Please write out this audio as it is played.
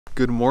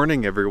Good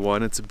morning,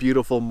 everyone. It's a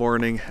beautiful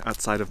morning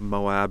outside of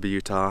Moab,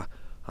 Utah.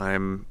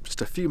 I'm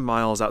just a few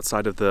miles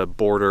outside of the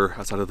border,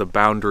 outside of the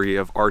boundary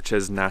of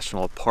Arches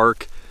National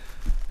Park,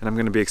 and I'm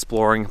going to be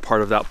exploring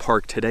part of that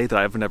park today that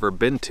I've never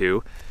been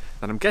to,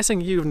 and I'm guessing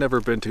you've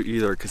never been to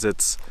either because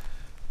it's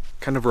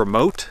kind of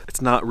remote.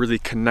 It's not really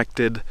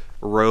connected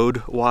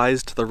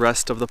road-wise to the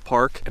rest of the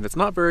park, and it's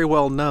not very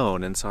well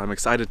known, and so I'm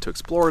excited to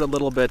explore it a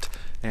little bit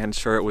and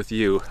share it with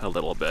you a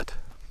little bit.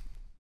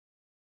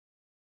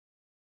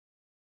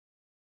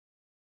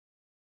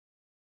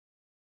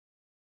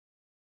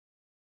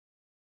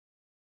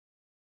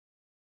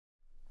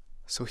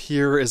 So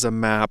here is a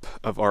map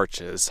of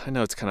Arches. I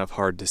know it's kind of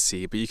hard to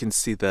see, but you can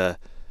see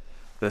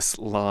this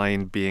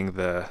line being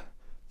the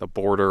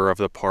border of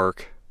the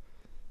park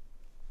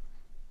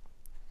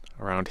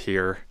around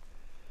here.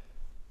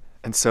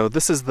 And so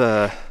this is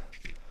let's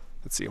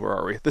see, where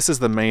are we? This is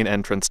the main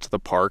entrance to the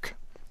park,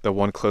 the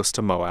one close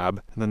to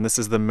Moab. And then this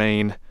is the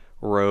main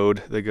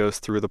road that goes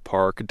through the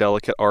park.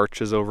 Delicate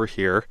Arch is over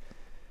here.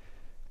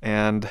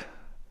 And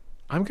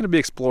I'm going to be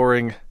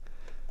exploring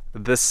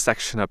this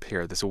section up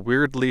here, this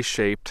weirdly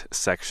shaped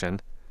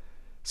section.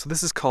 So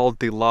this is called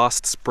the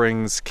Lost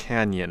Springs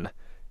Canyon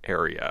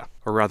area,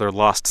 or rather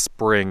Lost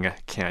Spring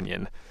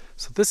Canyon.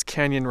 So this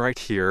canyon right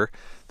here,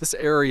 this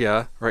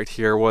area right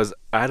here was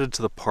added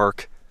to the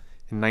park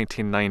in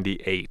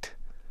 1998.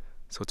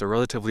 So it's a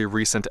relatively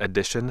recent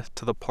addition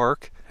to the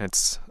park.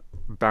 It's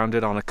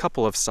bounded on a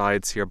couple of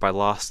sides here by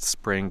Lost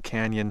Spring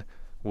Canyon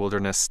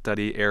Wilderness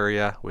Study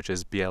Area, which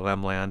is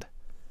BLM land.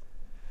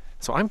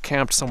 So I'm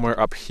camped somewhere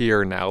up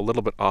here now, a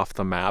little bit off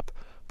the map,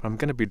 but I'm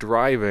going to be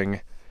driving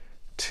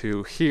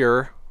to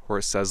here where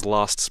it says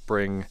Lost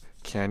Spring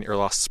Canyon or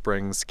Lost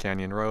Springs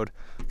Canyon Road.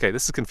 Okay,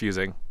 this is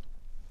confusing.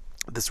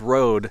 This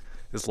road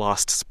is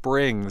Lost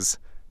Springs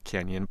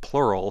Canyon,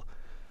 plural,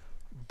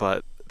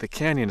 but the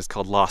canyon is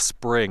called Lost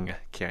Spring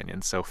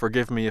Canyon, so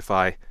forgive me if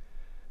I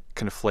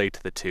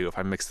conflate the two, if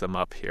I mix them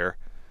up here.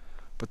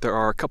 But there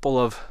are a couple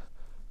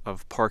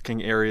of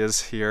parking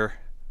areas here,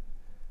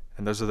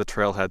 and those are the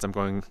trailheads I'm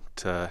going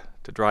to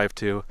drive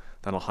to.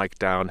 Then I'll hike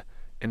down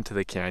into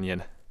the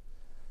canyon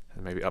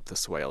and maybe up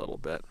this way a little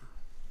bit.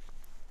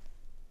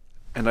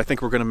 And I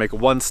think we're going to make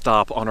one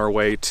stop on our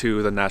way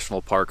to the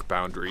national park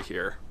boundary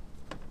here.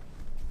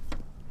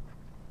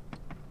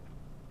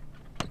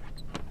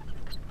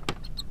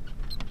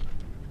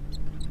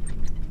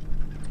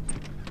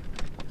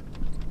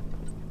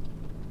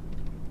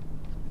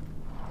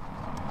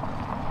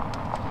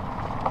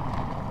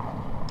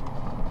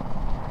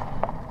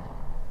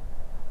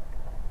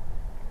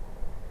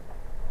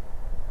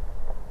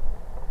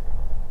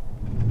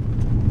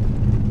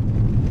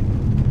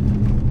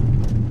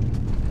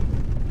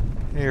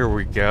 Here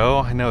we go.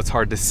 I know it's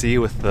hard to see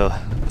with the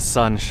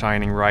sun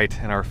shining right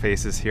in our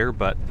faces here,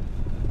 but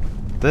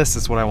this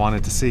is what I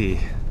wanted to see.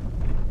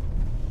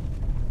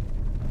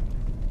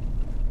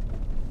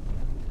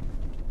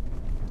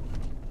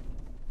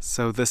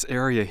 So this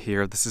area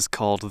here, this is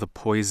called the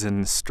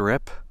Poison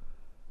Strip.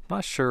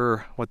 Not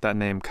sure what that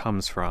name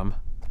comes from,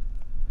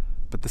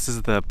 but this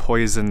is the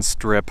Poison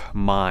Strip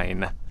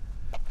Mine.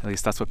 At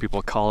least that's what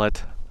people call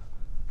it.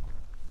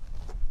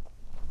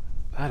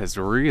 That is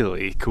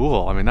really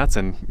cool. I mean, that's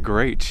in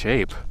great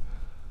shape.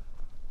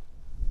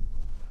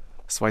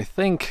 So I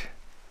think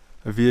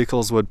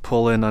vehicles would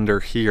pull in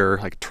under here,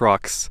 like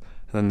trucks,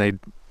 and then they'd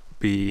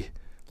be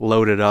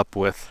loaded up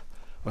with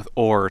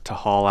ore to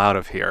haul out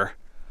of here.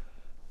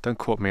 Don't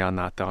quote me on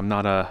that though. I'm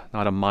not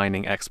a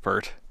mining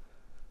expert.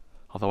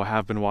 Although I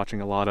have been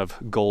watching a lot of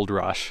Gold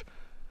Rush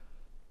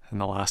in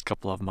the last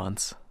couple of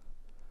months.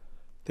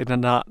 They did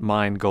not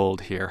mine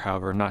gold here,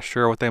 however. I'm not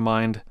sure what they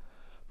mined.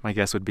 My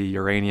guess would be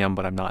uranium,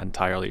 but I'm not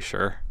entirely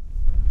sure.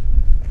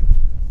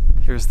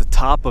 Here's the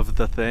top of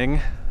the thing.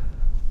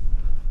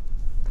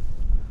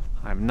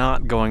 I'm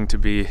not going to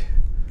be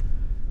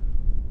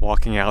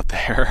walking out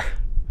there.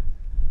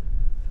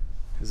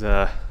 There's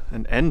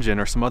an engine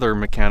or some other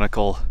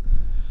mechanical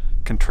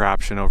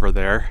contraption over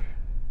there.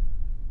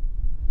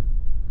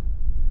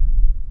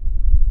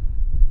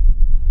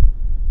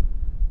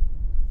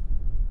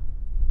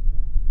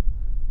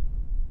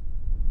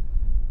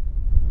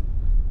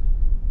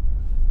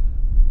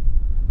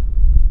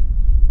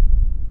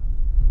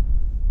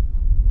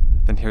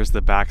 Then here's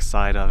the back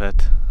side of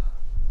it.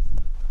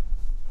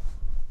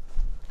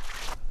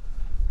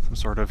 Some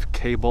sort of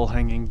cable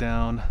hanging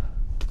down.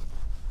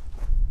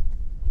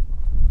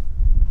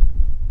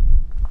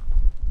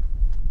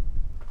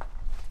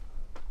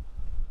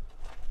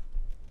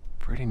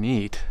 Pretty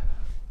neat.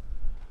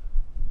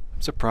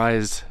 I'm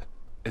surprised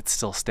it's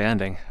still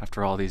standing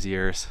after all these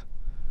years.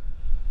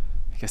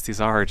 I guess these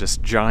are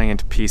just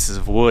giant pieces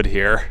of wood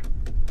here.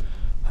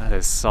 That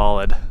is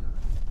solid.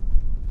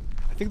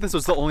 I think this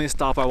was the only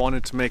stop I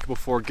wanted to make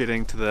before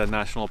getting to the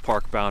national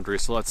park boundary,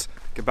 so let's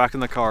get back in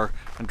the car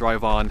and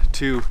drive on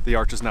to the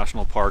Arches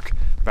National Park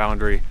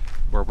boundary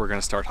where we're going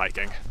to start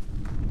hiking.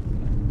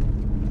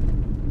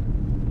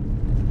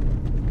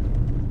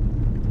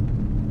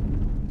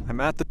 I'm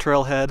at the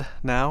trailhead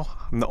now.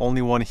 I'm the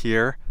only one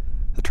here.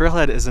 The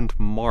trailhead isn't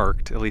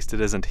marked, at least it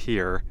isn't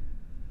here.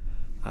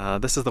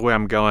 This is the way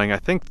I'm going. I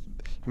think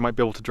you might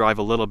be able to drive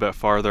a little bit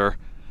farther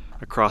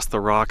across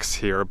the rocks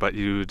here, but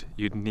you'd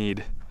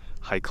need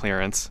high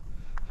clearance.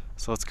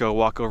 So let's go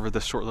walk over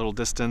this short little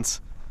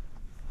distance,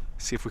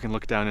 see if we can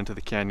look down into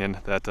the canyon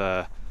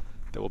that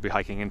we'll be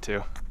hiking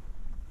into.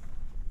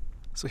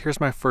 So here's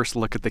my first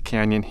look at the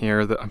canyon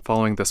here. I'm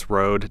following this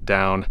road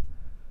down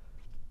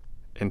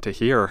into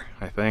here,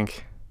 I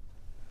think.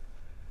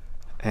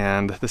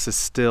 And this is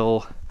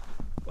still,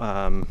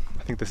 I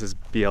think this is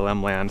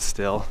BLM land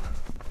still.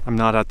 I'm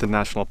not at the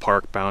national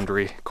park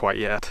boundary quite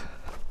yet.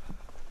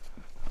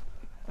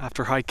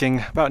 After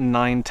hiking about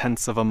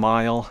 9/10 of a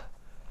mile,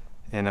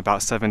 in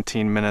about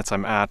 17 minutes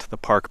I'm at the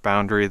park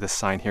boundary. This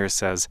sign here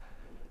says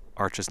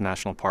Arches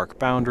National Park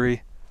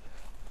boundary.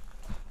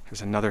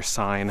 There's another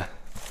sign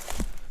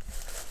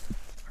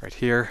right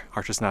here,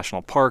 Arches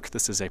National Park.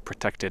 This is a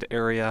protected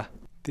area.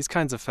 These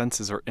kinds of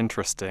fences are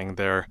interesting.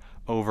 They're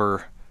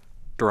over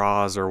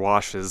draws or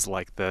washes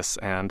like this,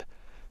 and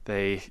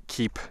they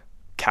keep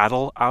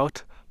cattle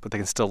out, but they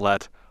can still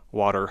let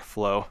water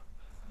flow.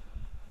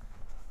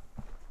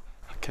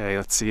 Okay,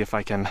 let's see if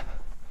I can,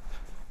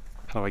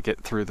 how do I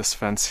get through this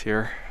fence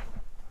here?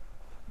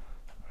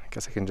 I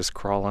guess I can just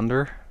crawl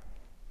under.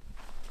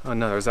 Oh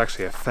no, there's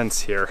actually a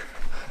fence here.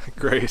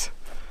 Great.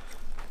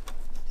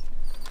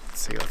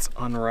 Let's see, let's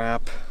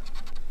unwrap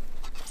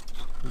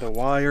the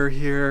wire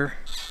here.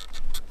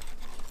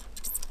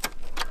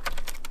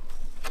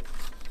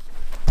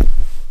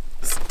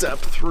 Step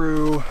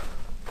through.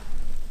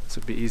 This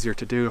would be easier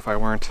to do if I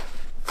weren't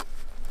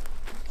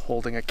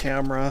holding a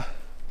camera.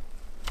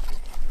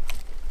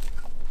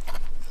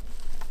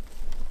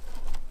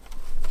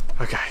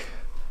 Okay,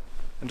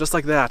 and just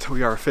like that,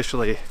 we are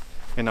officially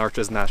in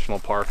Arches National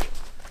Park,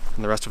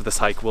 and the rest of this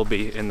hike will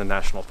be in the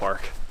national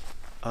park.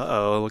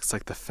 Uh-oh, it looks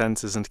like the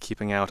fence isn't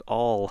keeping out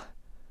all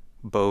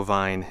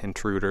bovine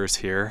intruders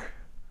here.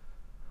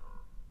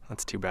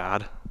 That's too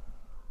bad.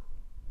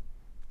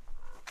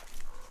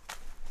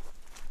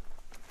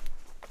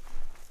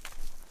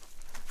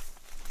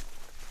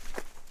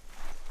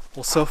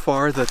 Well, so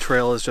far the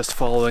trail is just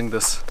following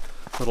this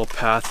little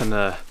path in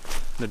a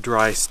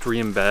dry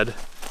stream bed,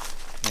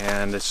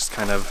 and it's just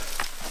kind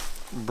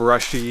of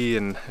brushy,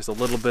 and there's a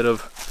little bit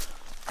of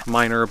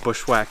minor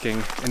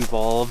bushwhacking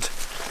involved,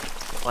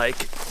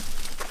 like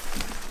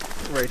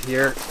right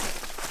here.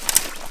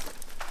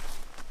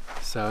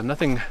 So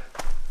nothing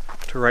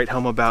to write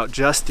home about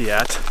just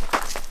yet,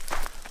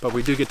 but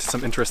we do get to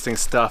some interesting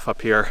stuff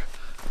up here,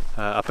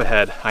 up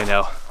ahead, I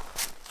know.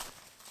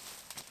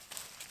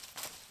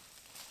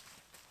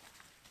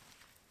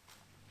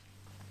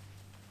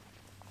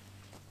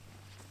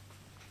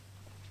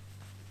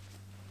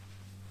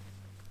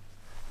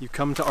 You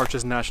come to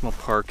Arches National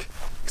Park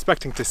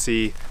expecting to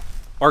see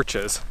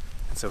arches.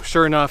 And so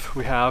sure enough,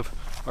 we have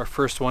our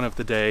first one of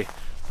the day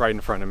right in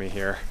front of me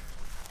here.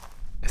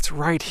 It's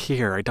right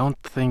here. I don't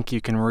think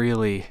you can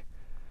really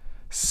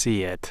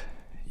see it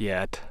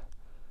yet,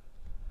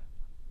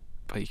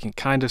 but you can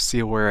kind of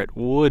see where it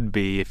would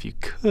be if you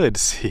could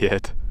see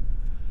it.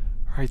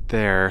 Right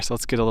there. So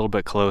let's get a little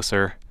bit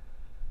closer.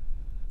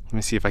 Let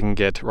me see if I can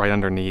get right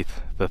underneath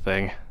the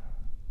thing.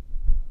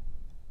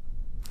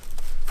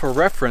 For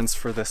reference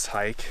for this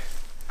hike,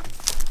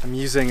 I'm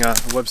using a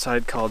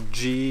website called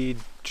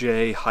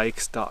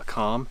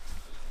gjhikes.com.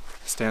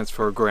 It stands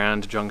for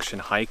Grand Junction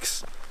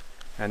Hikes.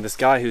 And this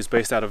guy who's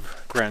based out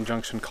of Grand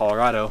Junction,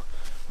 Colorado,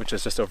 which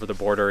is just over the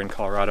border in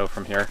Colorado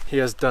from here, he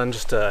has done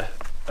just a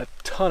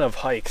ton of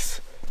hikes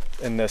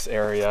in this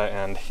area,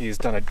 and he's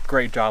done a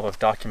great job of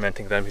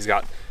documenting them. He's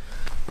got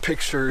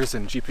pictures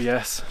and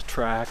GPS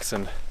tracks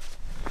and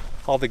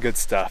all the good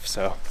stuff.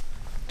 So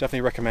definitely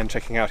recommend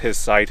checking out his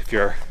site if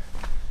you're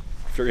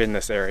in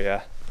this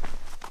area.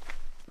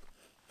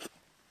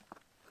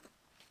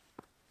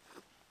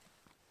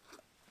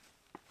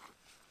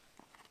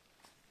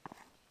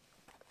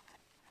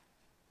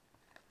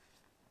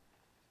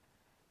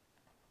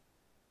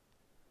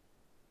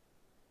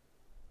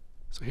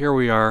 So here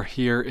we are.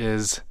 Here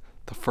is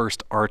the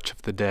first arch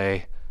of the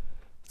day.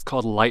 It's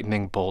called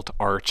Lightning Bolt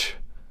Arch,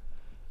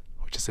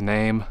 which is a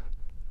name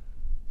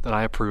that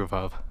I approve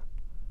of.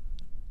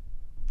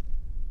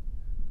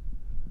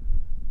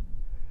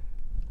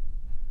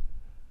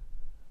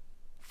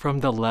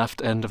 From the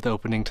left end of the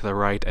opening to the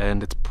right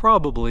end, it's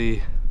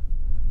probably,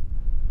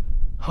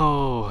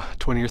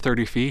 20 or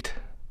 30 feet.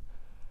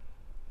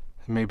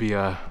 Maybe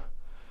a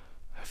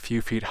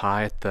few feet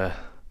high at the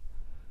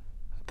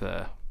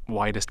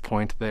widest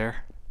point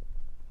there.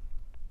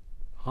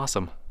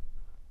 Awesome.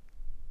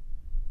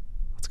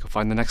 Let's go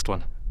find the next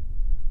one.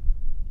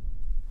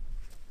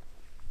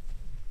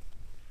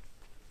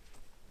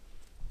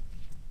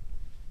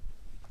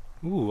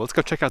 Ooh, let's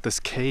go check out this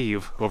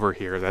cave over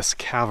here, this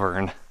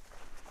cavern.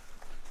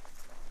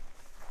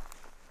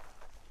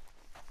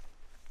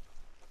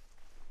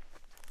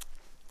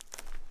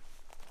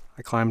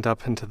 I climbed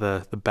up into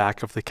the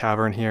back of the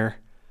cavern here.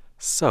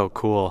 So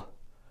cool.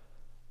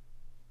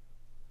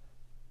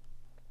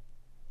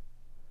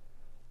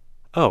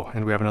 Oh,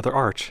 and we have another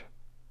arch.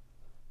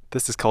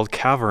 This is called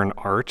Cavern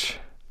Arch.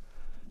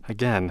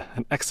 Again,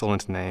 an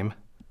excellent name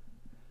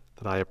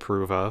that I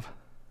approve of.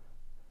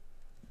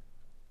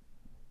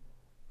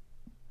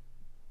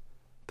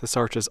 This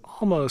arch is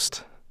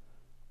almost,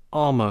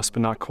 but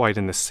not quite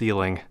in the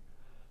ceiling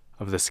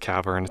of this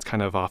cavern. It's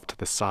kind of off to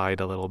the side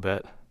a little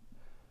bit.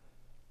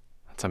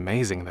 That's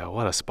amazing though,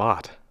 what a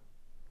spot.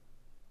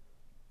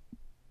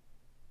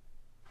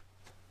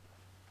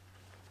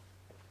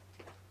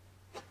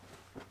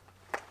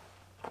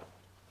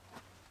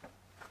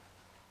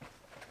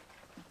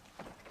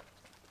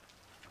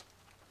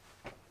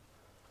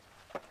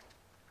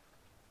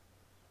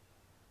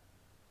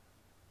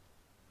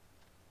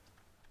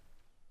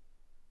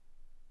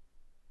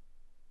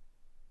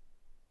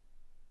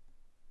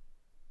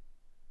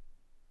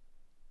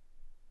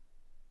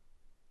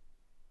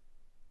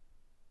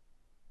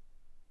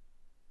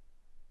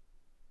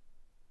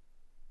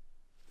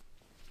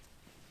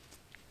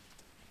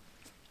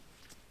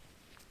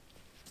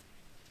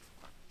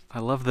 I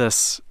love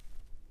this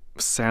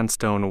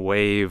sandstone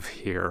wave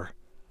here,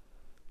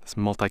 this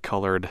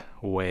multicolored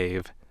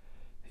wave.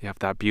 You have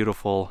that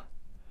beautiful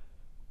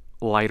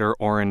lighter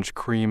orange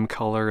cream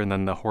color and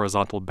then the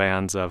horizontal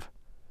bands of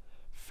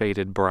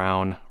faded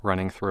brown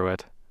running through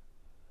it.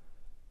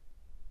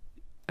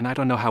 And I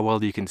don't know how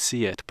well you can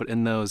see it, but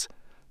in those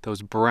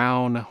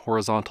brown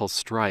horizontal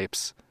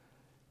stripes,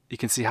 you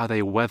can see how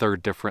they weather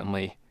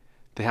differently.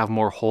 They have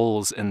more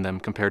holes in them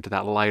compared to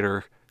that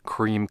lighter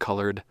cream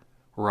colored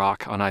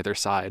rock on either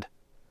side.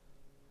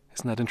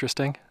 Isn't that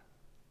interesting?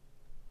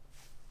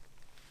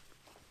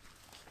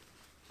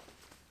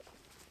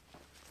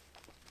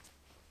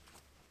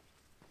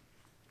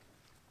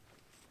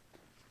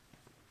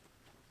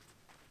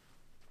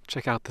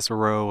 Check out this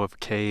row of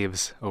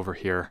caves over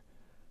here.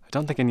 I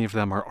don't think any of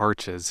them are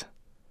arches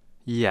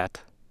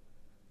yet,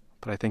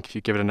 but I think if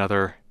you give it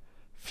another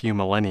few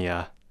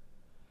millennia,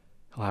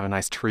 you'll have a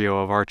nice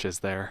trio of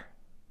arches there.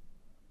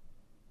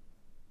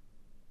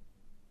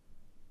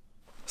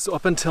 So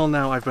up until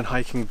now, I've been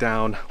hiking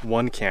down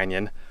one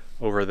canyon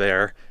over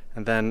there,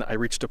 and then I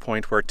reached a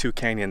point where two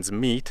canyons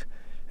meet,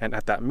 and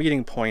at that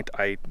meeting point,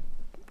 I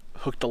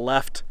hooked a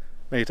left,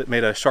 made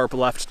a sharp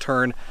left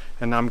turn,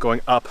 and now I'm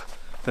going up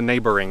the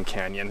neighboring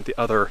canyon, the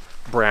other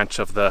branch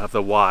of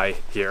the Y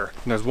here.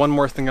 And there's one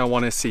more thing I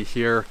want to see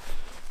here,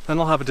 then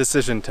I'll have a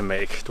decision to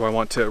make. Do I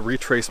want to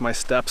retrace my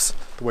steps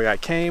the way I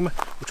came,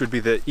 which would be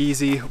the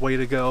easy way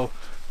to go,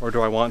 or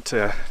do I want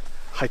to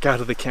hike out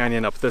of the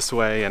canyon up this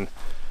way and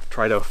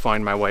try to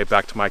find my way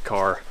back to my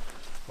car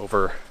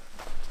over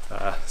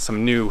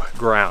some new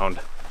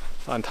ground?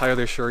 Not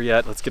entirely sure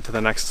yet. Let's get to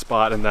the next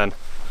spot and then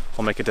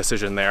I'll make a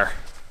decision there.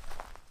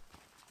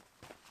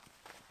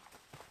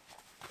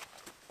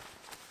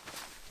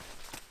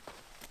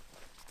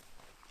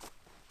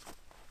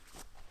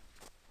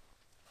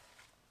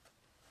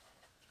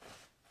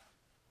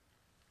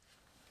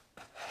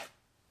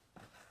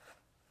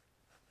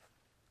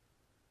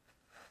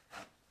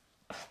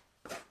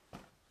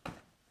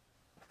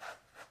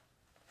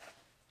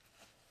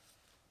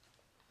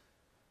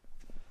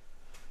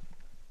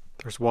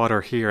 There's water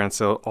here, and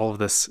so all of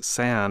this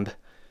sand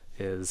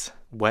is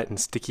wet and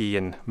sticky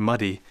and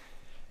muddy.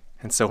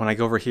 And so when I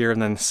go over here and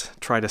then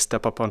try to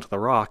step up onto the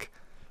rock,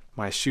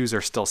 my shoes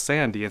are still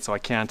sandy, and so I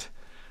can't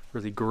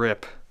really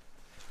grip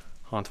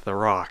onto the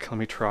rock. Let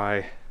me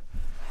try.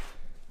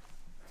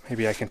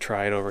 Maybe I can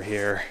try it over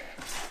here.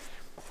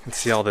 You can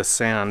see all this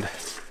sand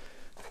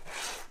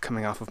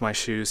coming off of my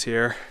shoes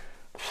here.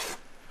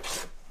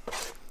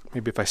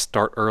 Maybe if I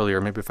start earlier,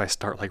 maybe if I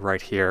start like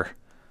right here,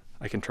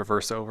 I can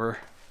traverse over.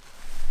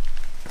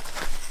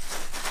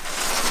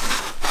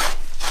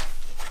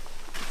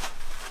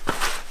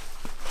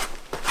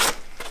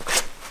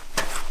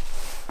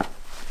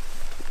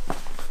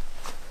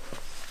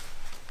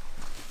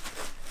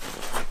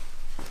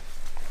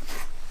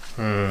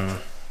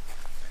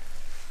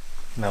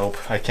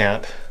 Nope, I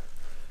can't.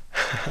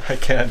 I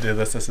can't do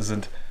this. This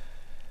isn't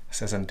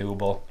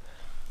doable.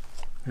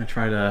 I'm gonna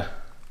try to,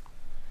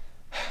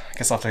 I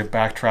guess I'll have to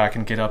backtrack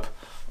and get up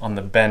on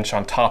the bench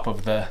on top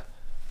of the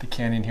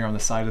canyon here on the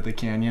side of the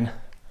canyon.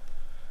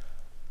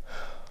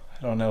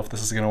 I don't know if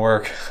this is gonna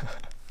work.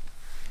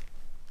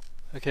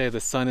 Okay, the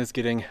sun is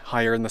getting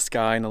higher in the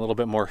sky and a little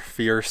bit more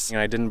fierce. And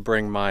I didn't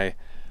bring my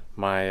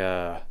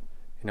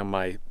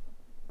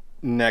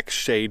neck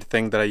shade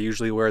thing that I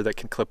usually wear that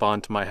can clip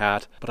onto my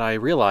hat. But I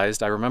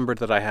remembered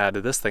that I had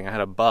this thing. I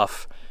had a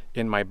buff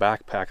in my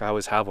backpack. I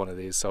always have one of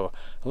these, so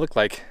I look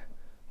like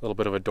a little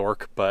bit of a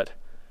dork, but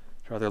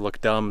I'd rather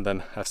look dumb than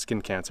have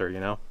skin cancer,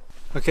 you know?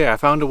 Okay, I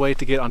found a way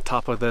to get on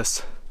top of the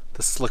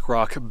slick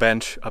rock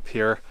bench up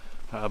here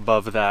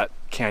above that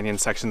canyon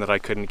section that I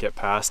couldn't get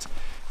past.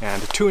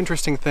 And two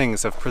interesting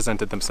things have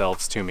presented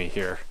themselves to me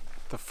here.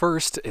 The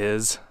first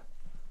is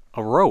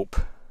a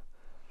rope.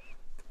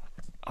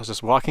 I was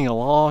just walking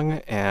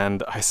along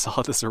and I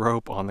saw this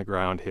rope on the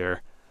ground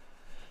here.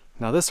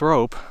 Now this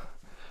rope,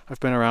 I've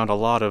been around a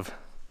lot of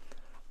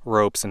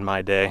ropes in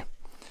my day.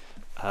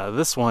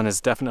 This one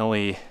is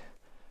definitely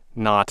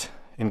not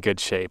in good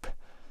shape.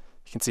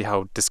 You can see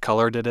how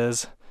discolored it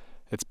is.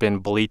 It's been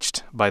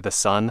bleached by the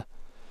sun.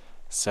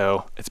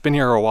 So it's been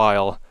here a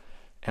while,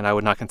 and I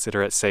would not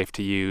consider it safe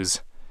to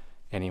use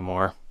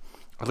anymore.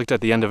 I looked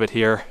at the end of it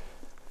here.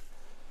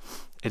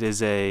 It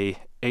is a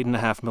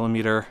 8.5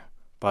 millimeter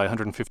by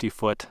 150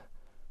 foot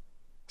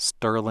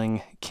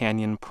Sterling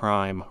Canyon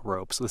Prime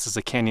rope. So this is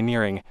a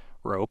canyoneering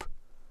rope,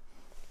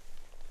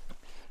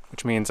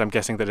 which means I'm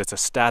guessing that it's a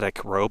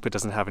static rope. It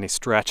doesn't have any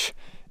stretch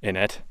in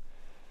it.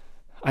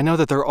 I know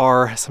that there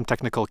are some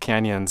technical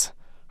canyons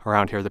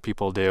around here that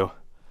people do.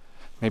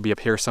 Maybe up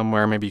here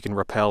somewhere, maybe you can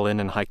rappel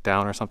in and hike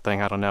down or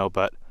something, I don't know,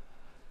 but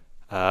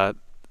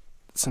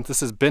since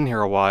this has been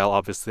here a while,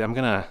 obviously, I'm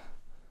gonna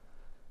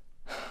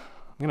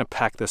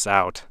pack this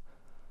out,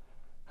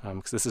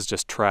 because this is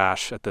just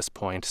trash at this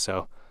point,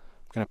 so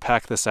I'm gonna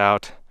pack this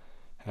out,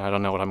 and I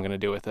don't know what I'm gonna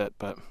do with it,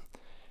 but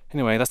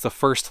anyway, that's the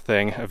first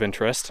thing of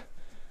interest.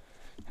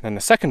 And then the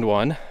second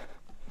one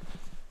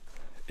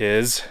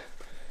is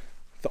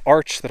the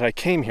arch that I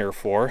came here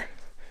for.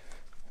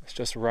 It's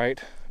just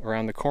right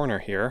around the corner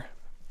here.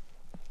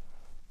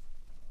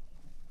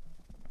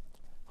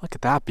 Look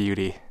at that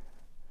beauty.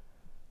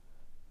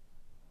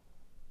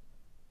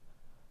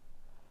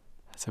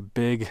 It's a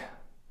big,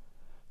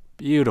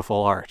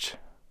 beautiful arch.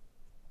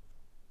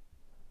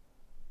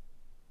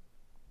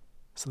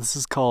 So this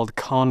is called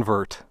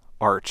Convert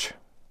Arch.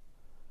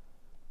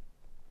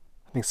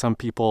 I think some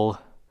people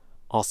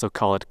also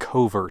call it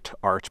Covert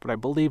Arch, but I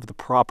believe the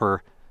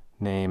proper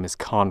name is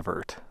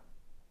Convert.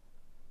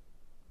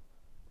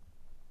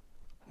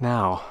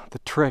 Now, the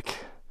trick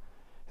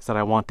is that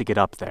I want to get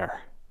up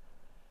there.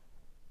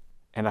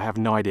 And I have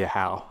no idea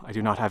how. I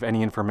do not have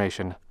any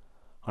information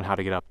on how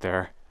to get up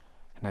there.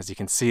 And as you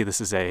can see, this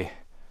is a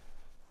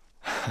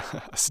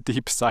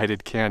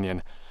steep-sided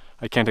canyon.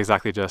 I can't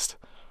exactly just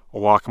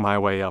walk my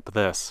way up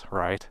this,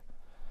 right?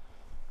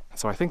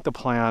 So I think the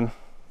plan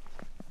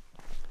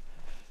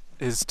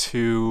is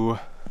to,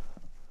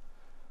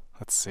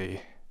 let's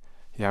see.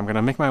 Yeah, I'm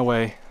gonna make my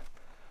way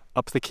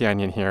up the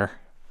canyon here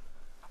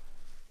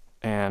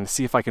and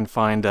see if I can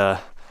find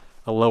a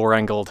lower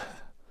angled,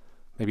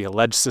 maybe a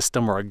ledge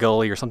system or a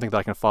gully or something that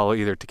I can follow,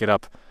 either to get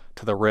up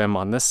to the rim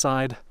on this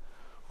side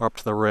or up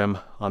to the rim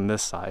on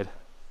this side.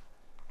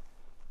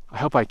 I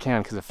hope I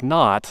can, because if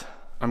not,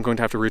 I'm going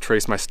to have to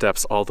retrace my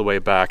steps all the way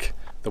back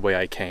the way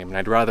I came. And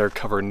I'd rather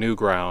cover new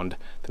ground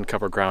than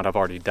cover ground I've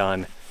already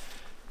done,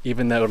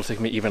 even though it'll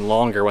take me even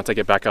longer once I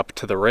get back up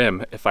to the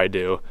rim, if I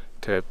do,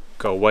 to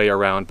go way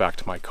around back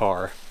to my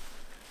car.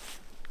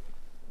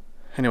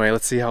 Anyway,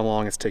 let's see how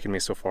long it's taken me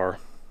so far.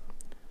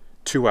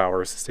 2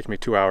 hours. It's taken me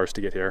 2 hours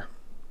to get here.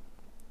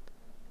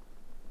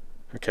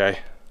 Okay.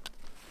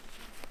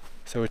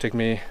 So it would take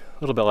me a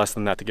little bit less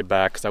than that to get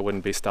back, because I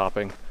wouldn't be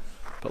stopping.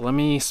 But let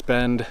me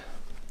spend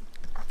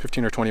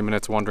 15 or 20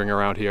 minutes wandering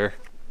around here,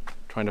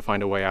 trying to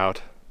find a way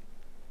out.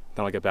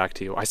 Then I'll get back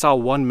to you. I saw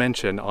one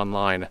mention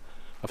online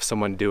of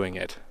someone doing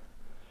it.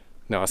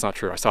 No, that's not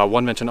true. I saw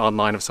one mention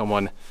online of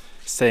someone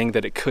saying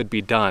that it could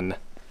be done,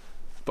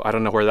 but I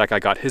don't know where that guy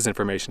got his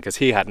information, because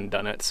he hadn't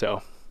done it,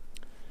 so.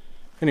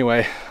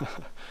 Anyway,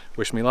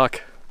 wish me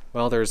luck.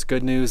 Well, there's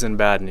good news and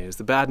bad news.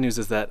 The bad news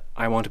is that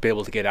I won't be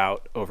able to get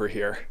out over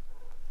here.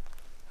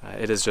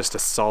 It is just a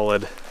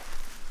solid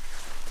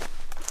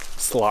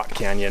slot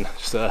canyon,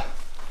 just a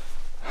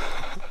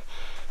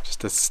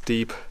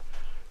steep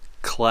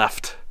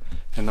cleft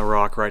in the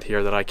rock right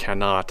here that I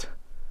cannot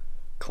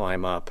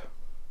climb up.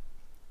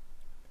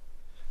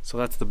 So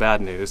that's the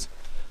bad news.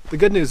 The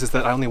good news is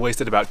that I only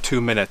wasted about 2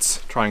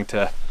 minutes trying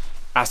to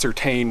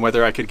ascertain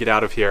whether I could get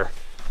out of here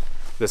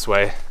this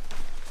way.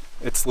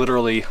 It's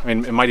literally, I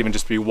mean, it might even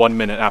just be 1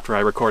 minute after I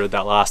recorded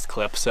that last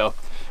clip, so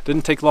it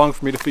didn't take long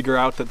for me to figure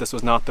out that this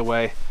was not the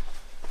way,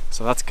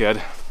 so that's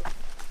good.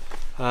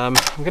 I'm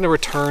gonna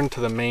return to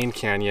the main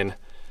canyon,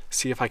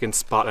 see if I can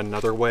spot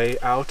another way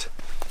out.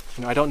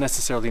 You know, I don't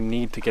necessarily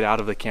need to get out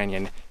of the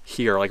canyon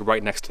here, like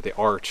right next to the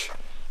arch.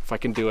 If I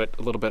can do it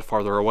a little bit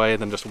farther away,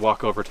 then just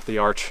walk over to the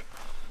arch,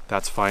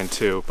 that's fine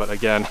too. But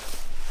again,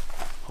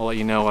 I'll let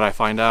you know what I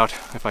find out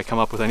if I come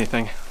up with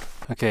anything.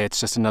 Okay, it's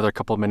just another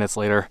couple minutes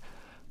later.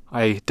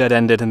 I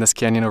dead-ended in this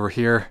canyon over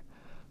here.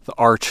 The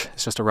arch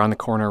is just around the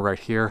corner right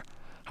here.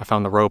 I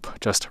found the rope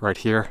just right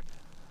here.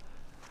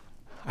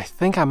 I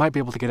think I might be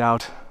able to get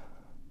out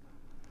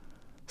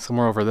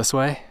somewhere over this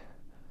way.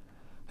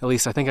 At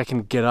least I think I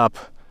can get up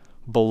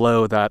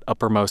below that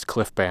uppermost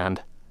cliff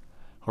band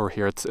over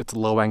here. It's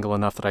low angle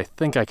enough that I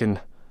think I can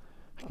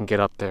get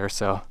up there,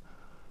 so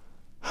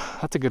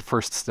that's a good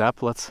first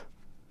step. Let's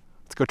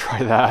go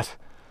try that.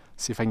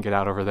 See if I can get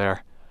out over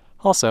there.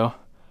 Also,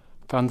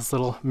 found this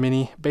little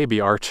mini baby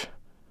arch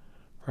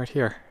right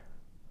here.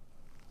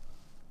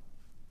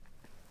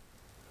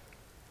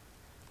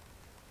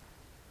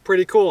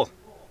 Pretty cool.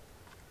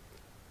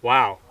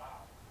 Wow.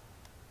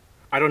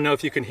 I don't know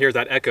if you can hear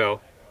that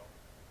echo,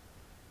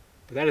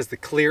 but that is the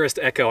clearest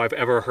echo I've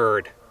ever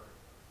heard.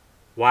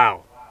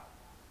 Wow.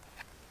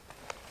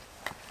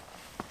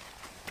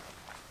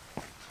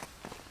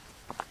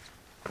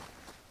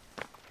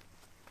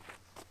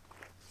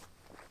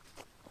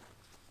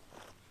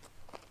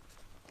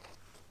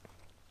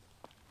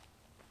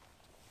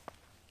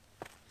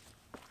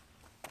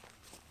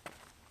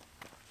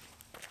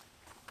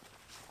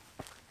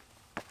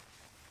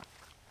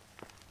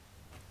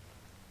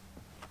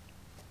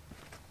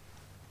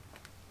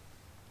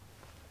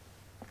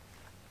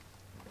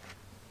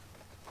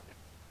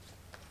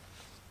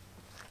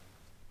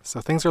 So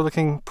things are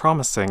looking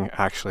promising,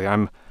 actually.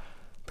 I'm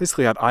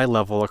basically at eye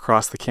level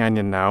across the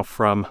canyon now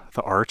from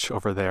the arch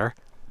over there.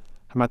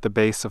 I'm at the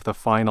base of the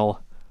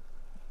final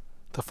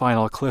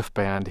cliff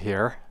band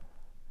here.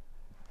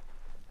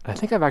 And I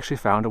think I've actually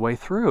found a way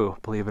through,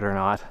 believe it or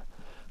not.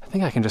 I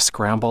think I can just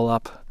scramble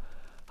up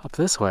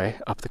this way,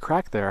 up the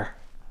crack there.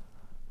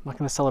 I'm not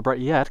going to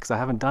celebrate yet because I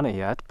haven't done it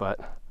yet, but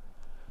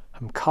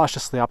I'm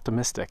cautiously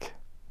optimistic.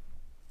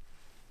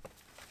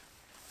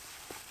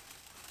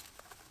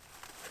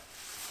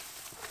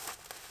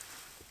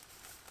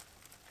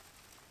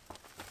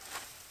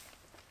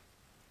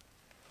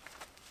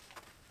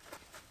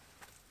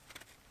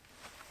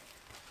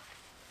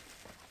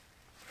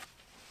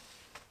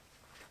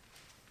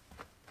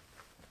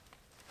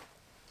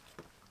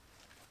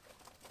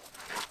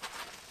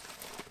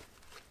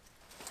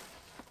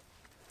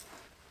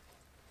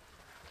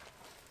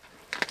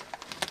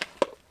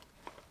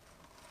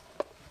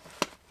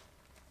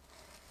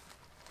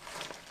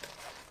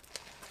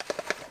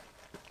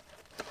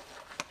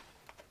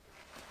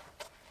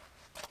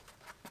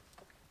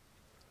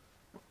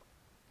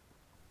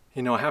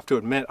 You know, I have to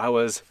admit, I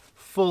was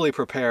fully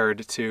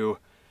prepared to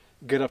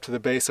get up to the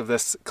base of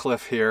this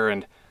cliff here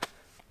and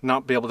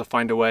not be able to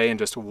find a way and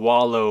just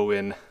wallow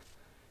in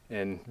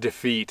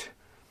defeat.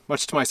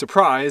 Much to my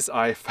surprise,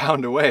 I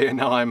found a way, and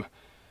now I'm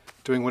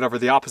doing whatever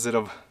the opposite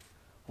of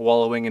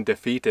wallowing in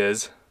defeat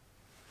is.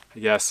 I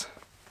guess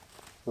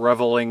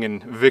reveling in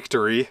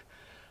victory.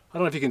 I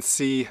don't know if you can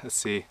see, let's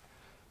see,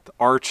 the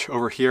arch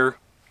over here.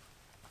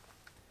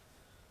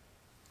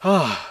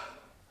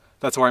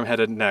 That's where I'm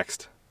headed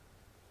next.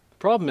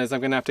 Problem is I'm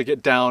going to have to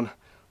get down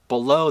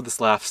below this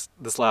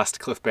last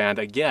cliff band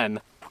again,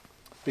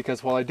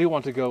 because while I do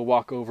want to go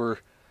walk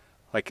over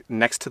like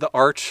next to the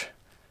arch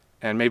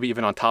and maybe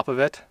even on top of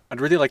it, I'd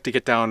really like to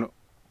get down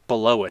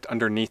below it,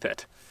 underneath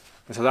it.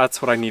 And so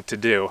that's what I need to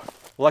do.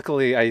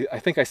 Luckily, I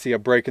think I see a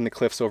break in the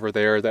cliffs over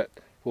there that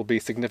will be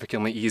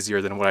significantly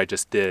easier than what I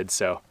just did,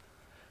 so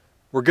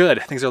we're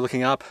good. Things are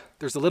looking up.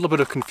 There's a little bit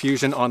of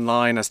confusion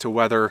online as to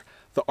whether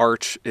the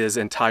arch is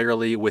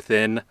entirely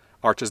within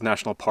Arches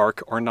National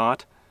Park or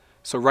not.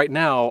 So right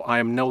now I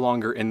am no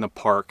longer in the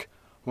park.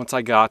 Once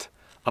I got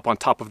up on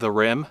top of the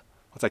rim,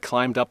 once I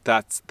climbed up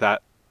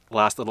that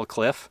last little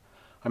cliff,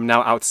 I'm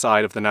now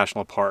outside of the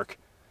national park.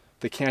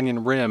 The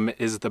canyon rim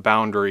is the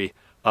boundary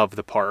of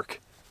the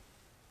park.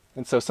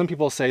 And so some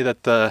people say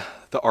that the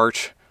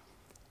arch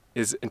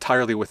is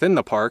entirely within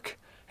the park,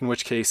 in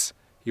which case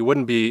you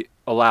wouldn't be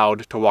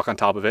allowed to walk on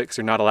top of it because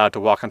you're not allowed to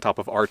walk on top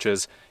of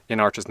arches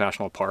in Arches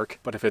National Park.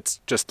 But if it's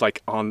just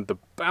like on the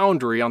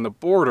boundary, on the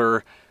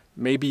border,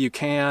 maybe you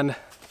can.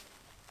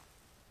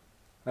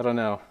 I don't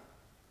know.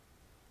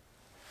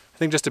 I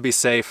think just to be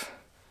safe,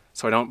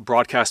 so I don't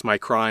broadcast my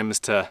crimes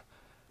to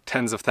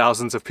tens of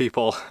thousands of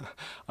people,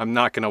 I'm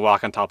not going to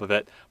walk on top of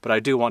it, but I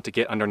do want to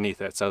get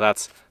underneath it. So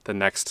that's the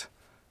next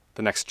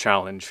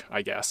challenge,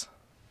 I guess.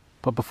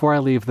 But before I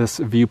leave this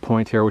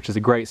viewpoint here, which is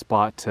a great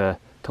spot to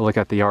look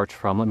at the arch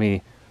from, let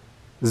me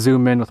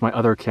zoom in with my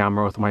other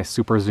camera, with my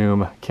super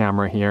zoom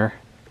camera here.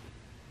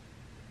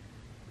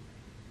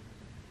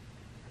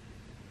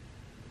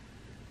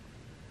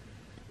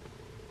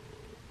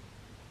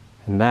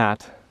 And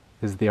that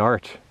is the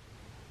arch.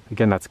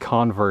 Again, that's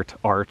Convert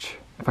Arch.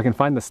 If I can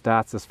find the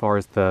stats as far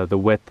as the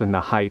width and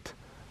the height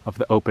of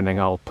the opening,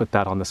 I'll put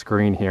that on the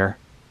screen here.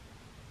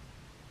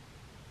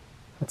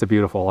 That's a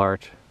beautiful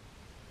arch.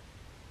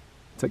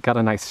 It's got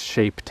a nice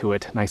shape to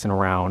it, nice and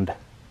round.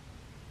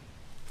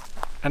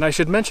 And I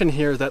should mention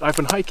here that I've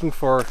been hiking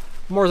for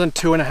more than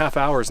 2.5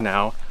 hours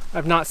now.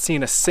 I've not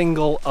seen a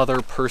single other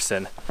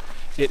person.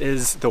 It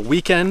is the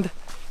weekend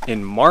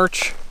in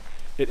March.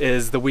 It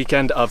is the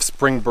weekend of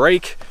spring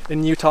break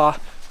in Utah.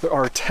 There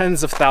are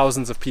tens of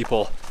thousands of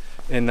people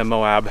in the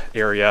Moab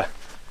area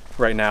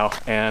right now,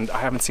 and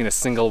I haven't seen a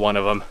single one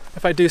of them.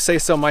 If I do say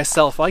so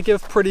myself, I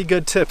give pretty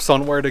good tips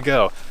on where to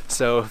go.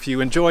 So if you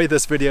enjoy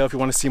this video, if you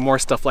want to see more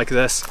stuff like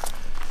this,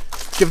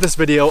 give this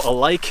video a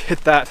like,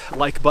 hit that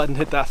like button,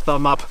 hit that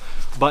thumb up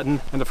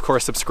button, and of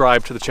course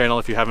subscribe to the channel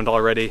if you haven't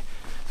already.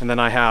 And then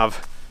I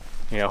have,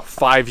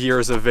 5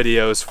 years of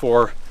videos,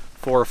 four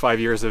or 5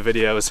 years of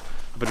videos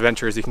of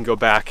adventures you can go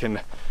back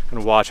and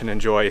watch and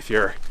enjoy if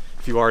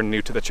you are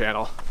new to the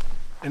channel.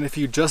 And if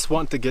you just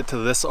want to get to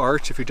this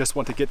arch, if you just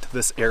want to get to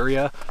this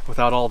area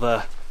without all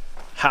the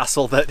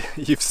hassle that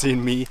you've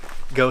seen me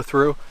go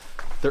through,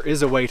 there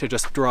is a way to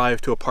just drive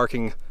to a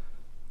parking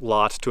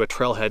lot, to a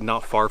trailhead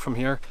not far from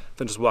here,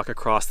 then just walk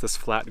across this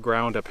flat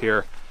ground up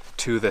here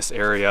to this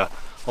area.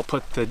 I'll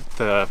put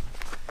the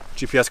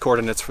GPS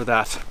coordinates for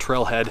that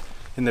trailhead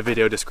in the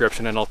video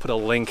description, and I'll put a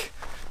link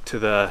to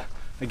the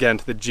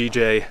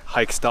gjhikes.com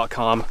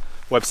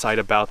website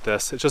about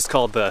this. It's just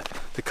called the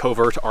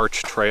Cavern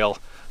Arch Trail,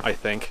 I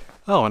think.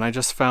 Oh, and I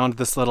just found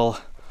this little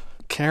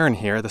cairn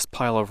here, this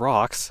pile of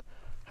rocks.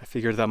 I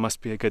figured that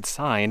must be a good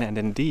sign, and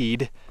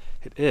indeed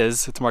it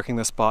is. It's marking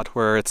the spot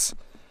where it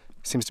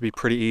seems to be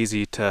pretty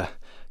easy to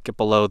get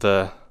below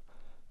the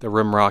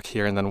rim rock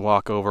here and then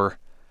walk over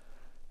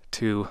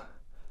to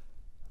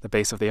the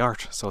base of the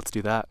arch. So let's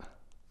do that.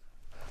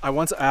 I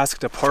once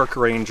asked a park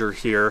ranger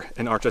here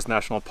in Arches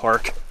National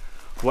Park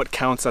what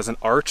counts as an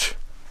arch.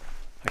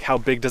 Like how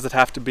big does it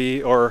have to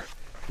be? Or,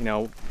 you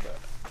know,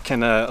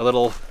 can a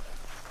little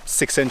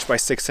 6-inch by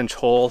 6-inch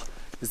hole,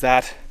 is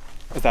that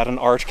an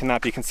arch? Can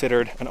that be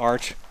considered an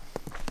arch?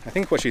 I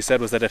think what she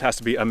said was that it has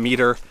to be 1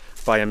 meter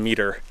by 1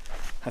 meter.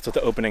 That's what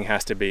the opening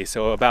has to be.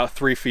 So about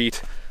 3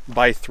 feet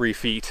by 3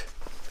 feet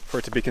for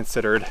it to be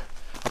considered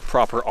a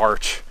proper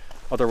arch.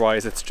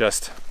 Otherwise it's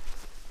just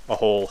a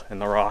hole in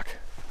the rock.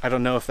 I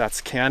don't know if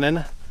that's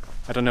canon.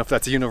 I don't know if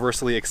that's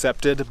universally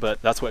accepted,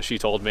 but that's what she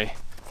told me.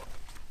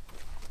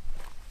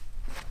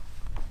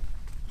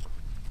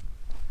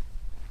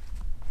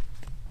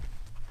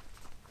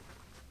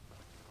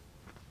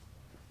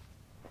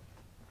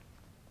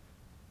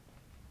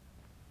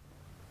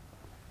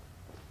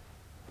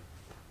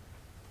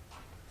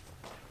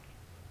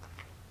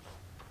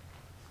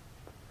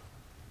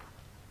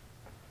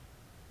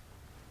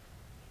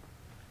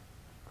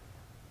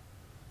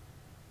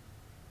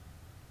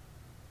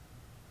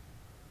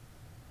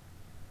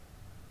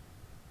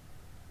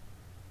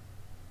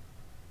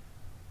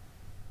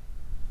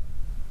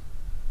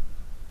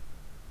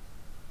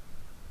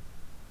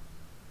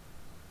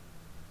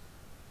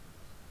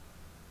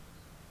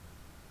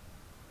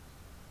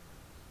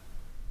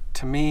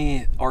 To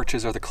me,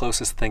 arches are the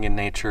closest thing in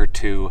nature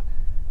to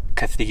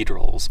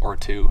cathedrals or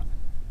to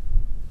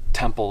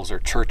temples or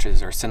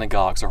churches or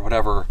synagogues or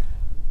whatever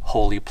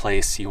holy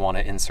place you want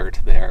to insert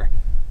there.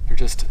 They're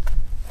just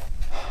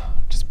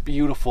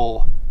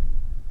beautiful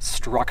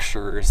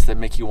structures that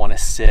make you want to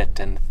sit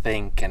and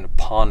think and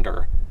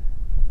ponder.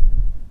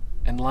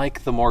 And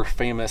like the more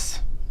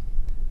famous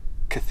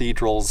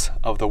cathedrals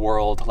of the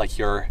world, like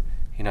your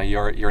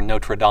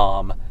Notre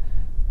Dame,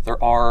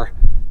 there are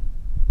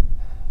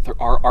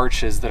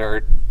arches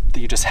that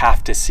you just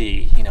have to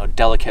see,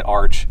 delicate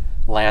arch,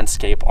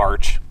 landscape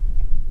arch.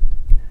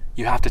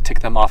 You have to tick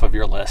them off of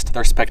your list.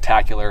 They're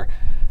spectacular.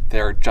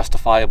 They're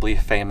justifiably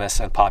famous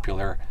and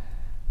popular.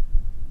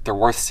 They're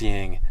worth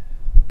seeing,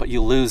 but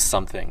you lose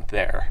something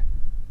there,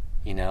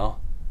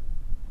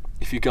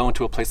 If you go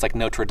into a place like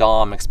Notre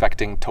Dame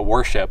expecting to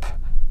worship,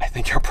 I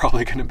think you're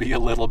probably going to be a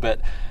little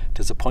bit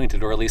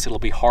disappointed, or at least it'll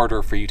be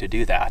harder for you to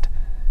do that.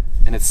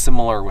 And it's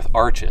similar with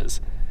arches.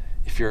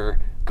 If you're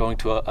going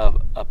to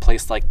a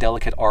place like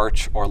Delicate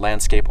Arch or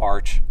Landscape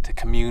Arch to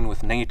commune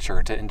with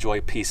nature, to enjoy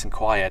peace and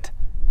quiet,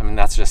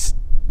 that's just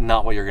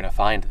not what you're going to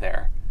find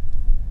there.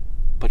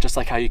 But just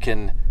like how you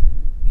can,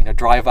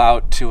 drive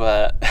out to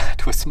a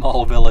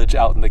small village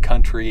out in the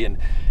country and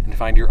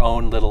find your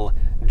own little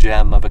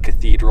gem of a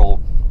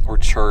cathedral or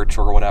church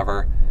or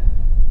whatever,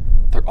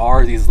 there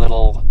are these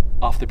little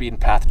off the beaten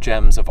path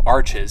gems of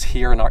arches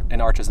here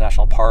in Arches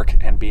National Park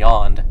and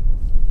beyond,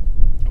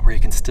 where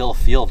you can still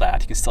feel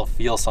that. You can still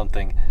feel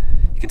something.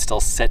 You can still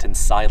sit in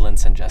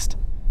silence and just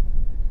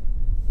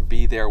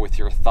be there with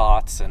your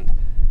thoughts and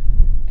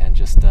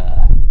just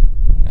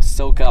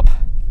soak up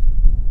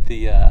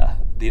the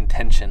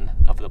intention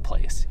of the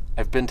place.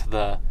 I've been to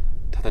the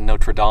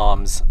Notre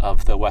Dames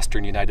of the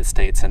Western United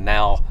States, and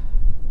now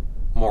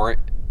more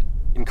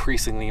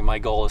increasingly my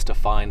goal is to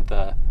find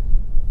the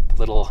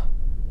little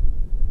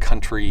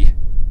country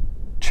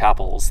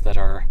chapels that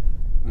are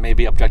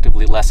maybe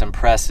objectively less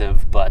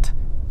impressive, but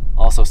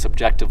also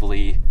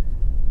subjectively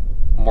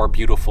more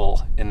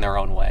beautiful in their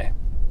own way.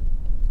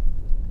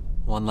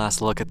 One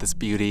last look at this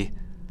beauty,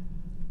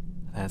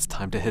 and it's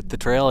time to hit the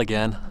trail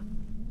again.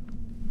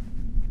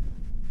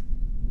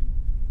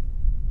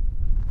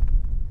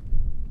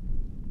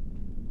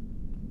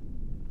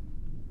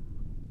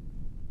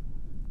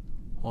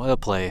 What a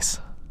place.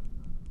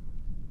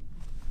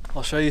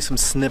 I'll show you some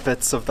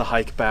snippets of the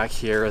hike back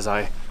here as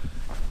I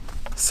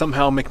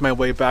somehow make my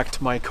way back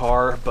to my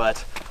car,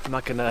 but I'm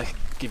not gonna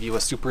give you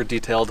a super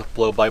detailed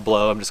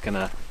blow-by-blow. I'm just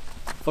gonna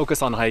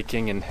focus on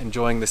hiking and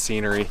enjoying the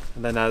scenery.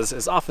 And then, as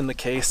is often the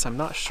case, I'm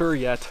not sure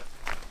yet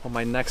what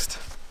my next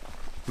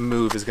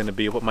move is gonna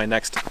be, what my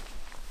next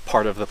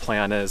part of the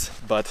plan is,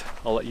 but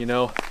I'll let you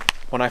know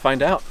when I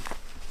find out.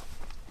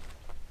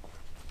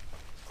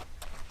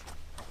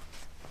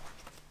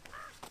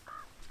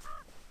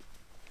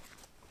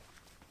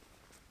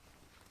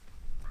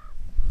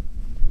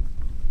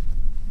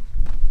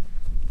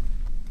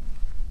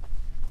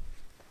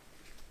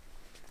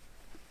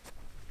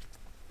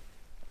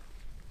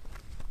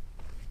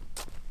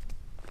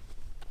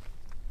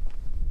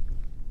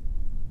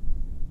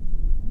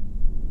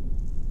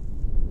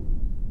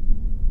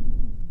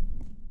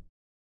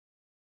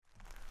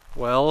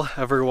 Well,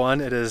 everyone,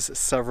 it is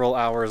several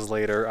hours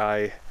later.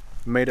 I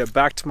made it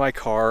back to my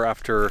car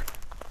after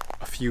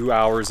a few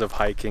hours of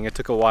hiking. It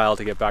took a while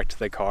to get back to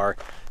the car.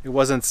 It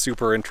wasn't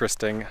super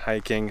interesting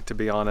hiking, to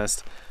be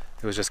honest.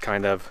 It was just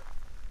kind of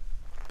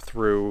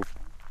through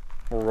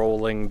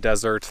rolling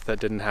desert that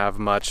didn't have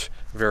much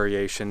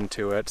variation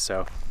to it,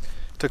 so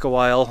it took a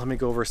while. Let me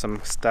go over some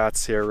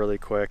stats here really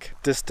quick.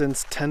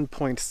 Distance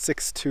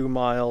 10.62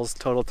 miles,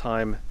 total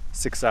time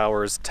 6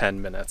 hours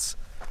 10 minutes.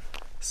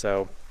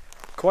 So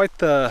quite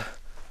the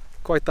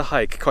quite the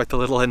hike, quite the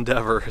little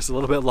endeavor. It's a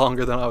little bit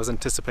longer than I was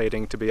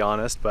anticipating, to be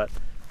honest, but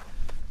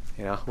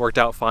you know, worked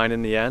out fine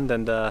in the end,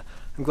 and I'm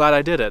glad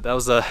I did it. That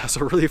was a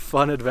really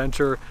fun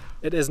adventure.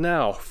 It is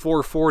now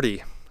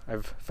 4:40.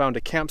 I've found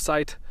a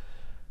campsite.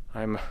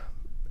 I'm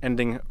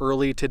ending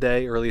early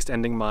today, or at least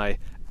ending my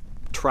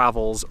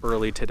travels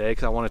early today,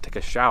 because I want to take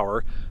a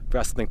shower. I've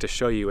got something to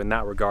show you in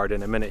that regard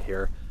in a minute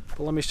here.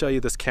 But let me show you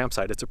this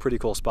campsite. It's a pretty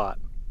cool spot.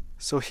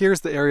 So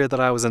here's the area that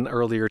I was in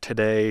earlier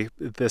today,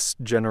 this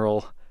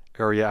general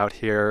area out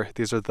here.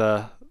 These are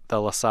the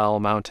La Salle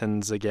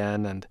Mountains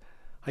again, and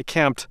I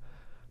camped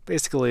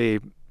basically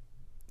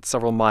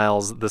several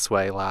miles this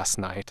way last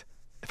night.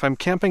 If I'm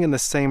camping in the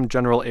same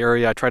general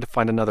area, I try to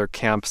find another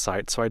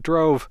campsite. So I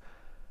drove,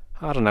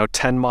 I don't know,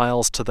 10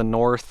 miles to the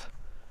north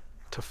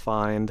to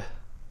find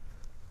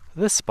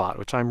this spot,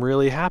 which I'm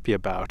really happy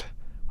about.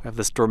 We have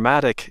this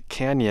dramatic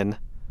canyon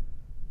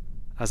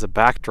as a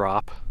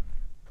backdrop.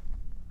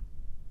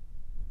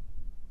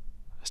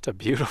 Just a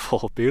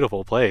beautiful,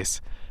 beautiful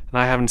place.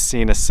 And I haven't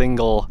seen a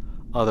single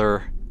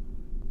other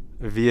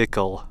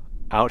vehicle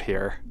out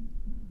here.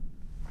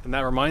 And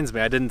that reminds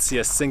me, I didn't see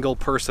a single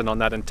person on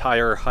that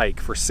entire hike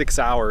for 6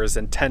 hours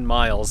and 10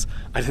 miles.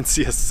 I didn't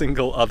see a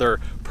single other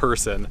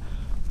person.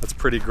 That's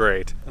pretty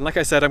great. And like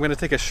I said, I'm gonna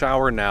take a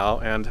shower now,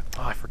 and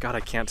oh, I forgot I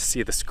can't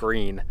see the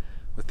screen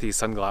with these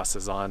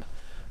sunglasses on.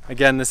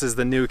 Again, this is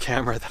the new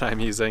camera that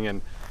I'm using,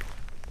 and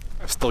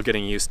I'm still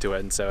getting used to it,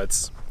 and so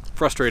it's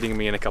frustrating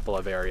me in a couple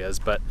of areas.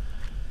 But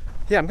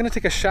yeah, I'm gonna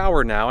take a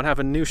shower now and have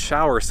a new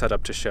shower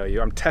setup to show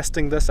you. I'm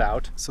testing this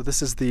out. So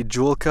this is the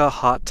Julka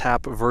Hot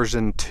Tap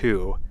version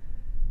 2.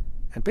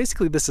 And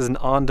basically this is an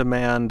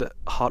on-demand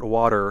hot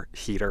water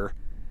heater,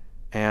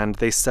 and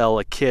they sell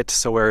a kit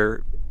so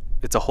where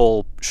it's a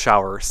whole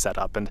shower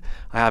setup, and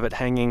I have it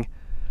hanging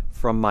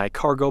from my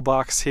cargo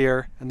box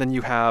here. And then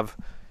you have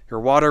your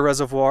water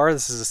reservoir.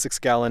 This is a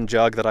 6-gallon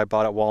jug that I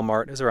bought at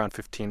Walmart. It's around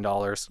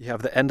 $15. You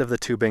have the end of the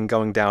tubing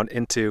going down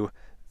into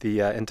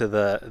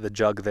the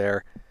jug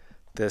there.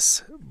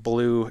 This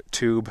blue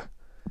tube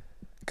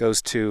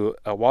goes to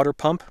a water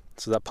pump,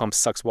 so that pump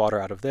sucks water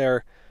out of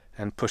there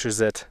and pushes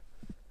it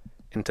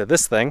into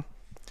this thing.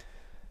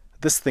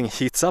 This thing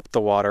heats up the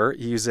water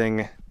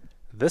using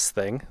this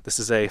thing. This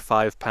is a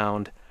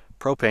 5-pound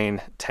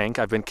propane tank.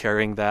 I've been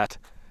carrying that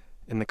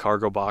in the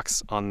cargo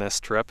box on this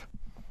trip.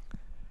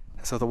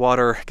 So the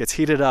water gets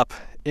heated up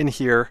in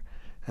here,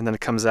 and then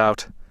it comes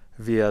out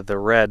via the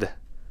red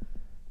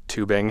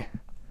tubing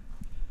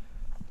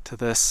to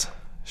this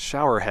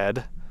shower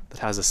head that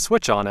has a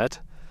switch on it.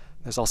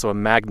 There's also a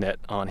magnet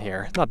on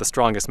here. Not the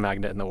strongest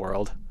magnet in the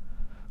world,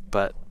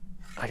 but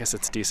I guess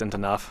it's decent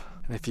enough.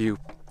 And if you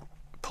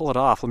pull it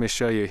off, let me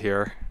show you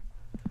here.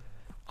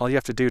 All you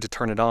have to do to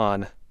turn it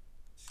on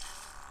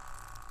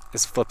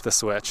is flip the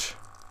switch,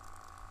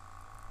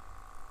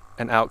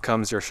 and out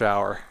comes your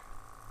shower.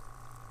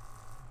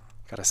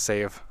 Gotta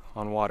save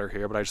on water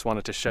here, but I just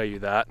wanted to show you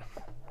that.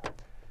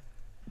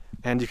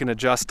 And you can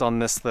adjust on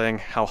this thing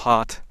how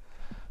hot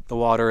the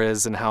water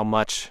is and how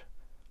much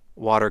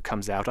water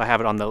comes out. I have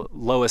it on the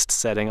lowest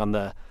setting, on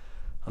the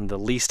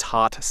least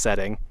hot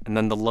setting, and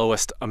then the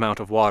lowest amount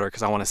of water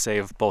because I want to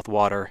save both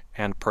water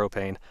and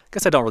propane. I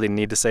guess I don't really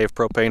need to save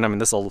propane. I mean,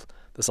 this'll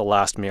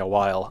last me a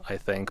while, I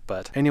think.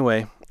 But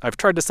anyway, I've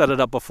tried to set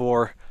it up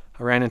before.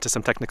 I ran into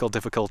some technical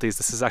difficulties.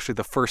 This is actually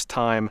the first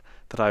time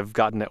that I've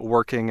gotten it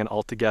working and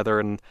all together,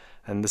 and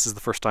this is the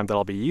first time that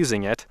I'll be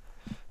using it.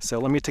 So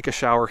let me take a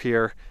shower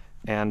here,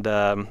 and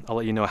I'll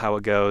let you know how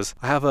it goes.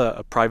 I have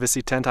a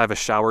privacy tent. I have a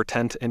shower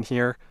tent in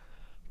here,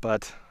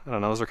 but I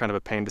don't know, those are kind of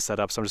a pain to set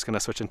up, so I'm just gonna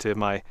switch into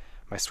my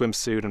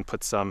swimsuit and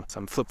put some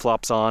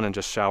flip-flops on and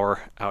just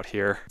shower out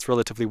here. It's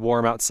relatively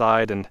warm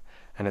outside, and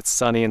it's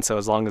sunny, and so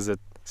as long as it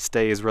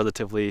stays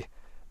relatively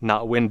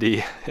not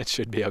windy, it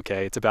should be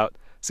okay. It's about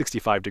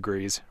 65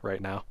 degrees right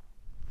now.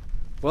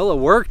 Well, it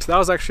worked. That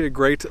was actually a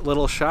great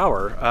little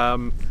shower.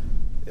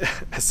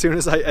 As soon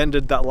as I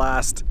ended that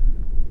last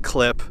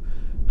clip,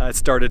 it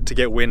started to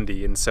get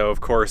windy, and so of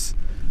course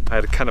I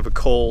had kind of a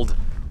cold,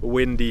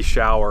 windy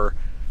shower.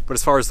 But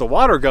as far as the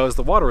water goes,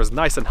 the water was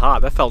nice and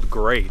hot. That felt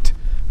great.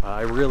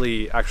 I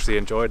really actually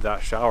enjoyed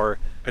that shower.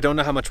 I don't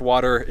know how much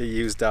water it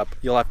used up.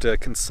 You'll have to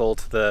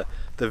consult the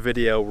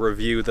video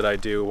review that I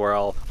do where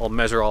I'll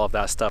measure all of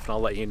that stuff and I'll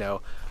let you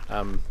know.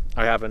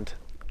 I haven't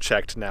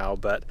checked now,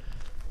 but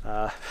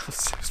it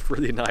was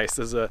really nice.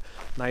 It was a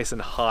nice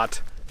and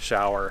hot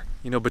shower.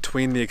 You know,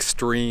 between the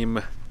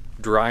extreme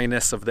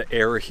dryness of the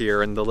air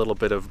here and the little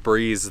bit of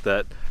breeze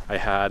that I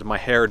had, my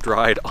hair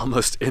dried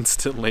almost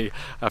instantly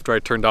after I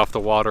turned off the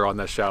water on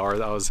that shower.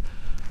 That was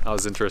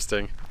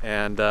interesting.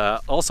 And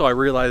also I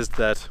realized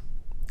that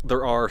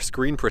there are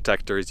screen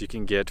protectors you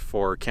can get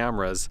for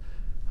cameras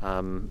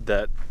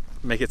that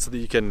make it so that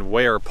you can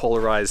wear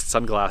polarized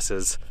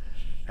sunglasses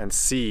and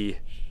see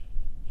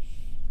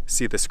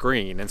the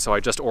screen. And so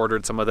I just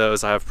ordered some of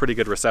those. I have pretty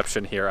good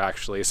reception here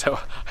actually, so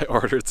I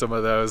ordered some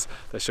of those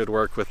that should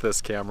work with this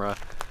camera.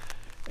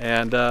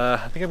 And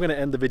I think I'm gonna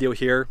end the video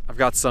here. I've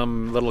got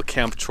some little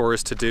camp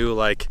chores to do,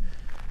 like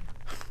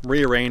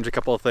rearrange a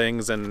couple of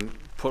things and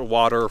put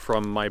water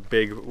from my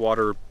big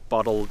water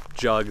bottle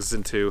jugs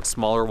into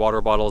smaller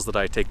water bottles that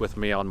I take with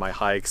me on my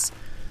hikes.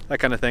 That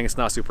kind of thing. It's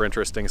not super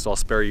interesting, so I'll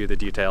spare you the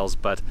details,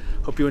 but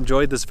hope you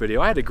enjoyed this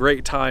video. I had a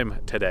great time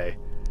today.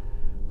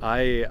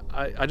 I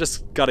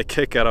just got a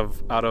kick out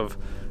of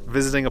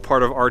visiting a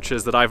part of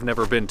Arches that I've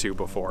never been to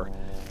before.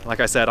 Like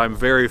I said, I'm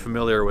very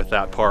familiar with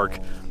that park,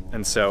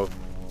 and so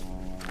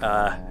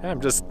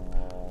I'm just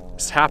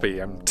happy.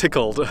 I'm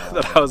tickled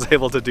that I was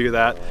able to do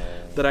that,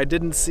 that I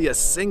didn't see a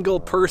single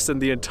person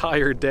the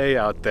entire day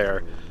out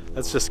there.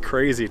 That's just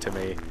crazy to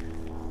me.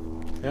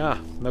 Yeah,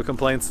 no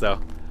complaints though.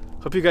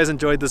 Hope you guys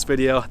enjoyed this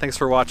video. Thanks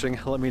for watching.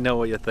 Let me know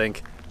what you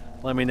think.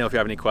 Let me know if you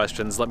have any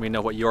questions. Let me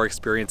know what your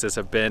experiences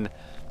have been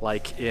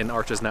like in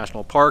Arches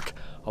National Park.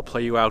 I'll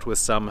play you out with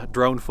some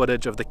drone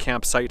footage of the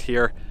campsite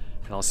here,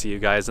 and I'll see you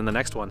guys in the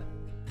next one.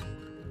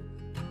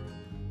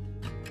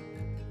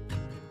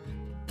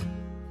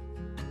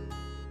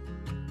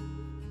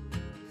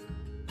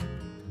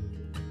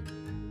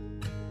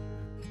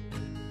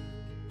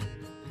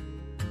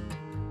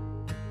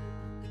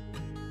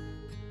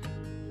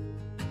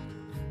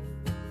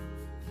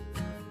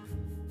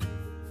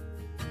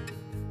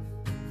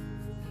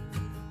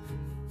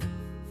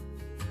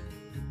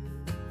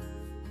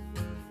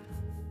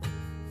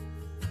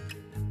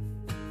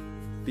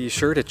 Be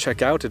sure to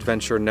check out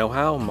Adventure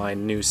Know-How, my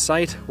new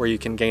site, where you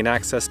can gain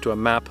access to a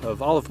map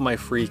of all of my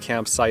free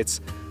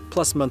campsites,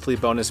 plus monthly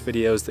bonus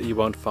videos that you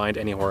won't find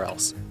anywhere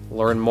else.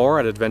 Learn more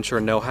at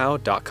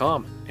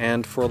adventureknowhow.com.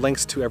 And for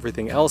links to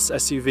everything else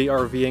SUV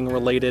RVing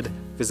related,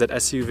 visit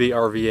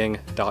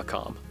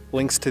suvrving.com.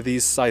 Links to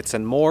these sites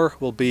and more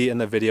will be in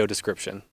the video description.